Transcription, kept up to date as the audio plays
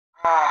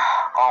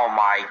Oh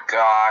my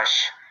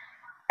gosh.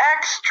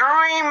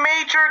 Extreme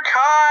Major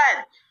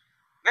Cut!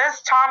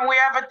 This time we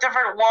have a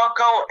different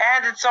logo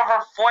and it's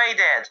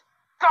overflated.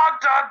 Dun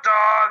dun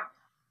dun!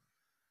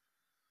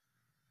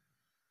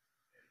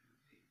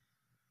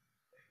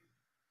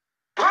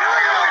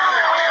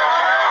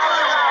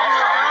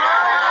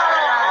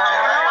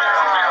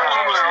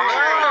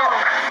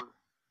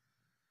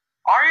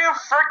 Are you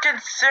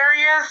freaking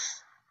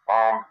serious?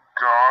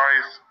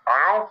 Guys, I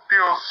don't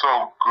feel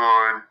so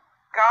good.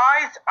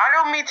 Guys, I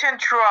don't mean to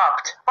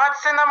interrupt, but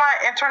Cinema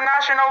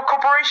International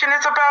Corporation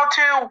is about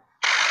to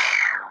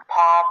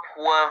pop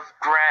with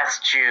grass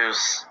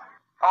juice.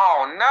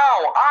 Oh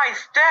no,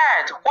 I's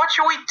dead. What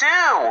should we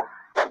do?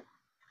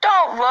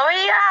 Don't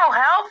worry, I'll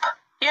help.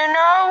 You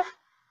know,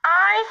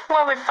 I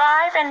will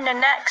revive in the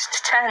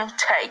next 10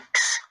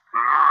 takes.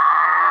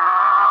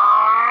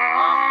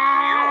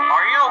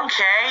 Are you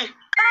okay?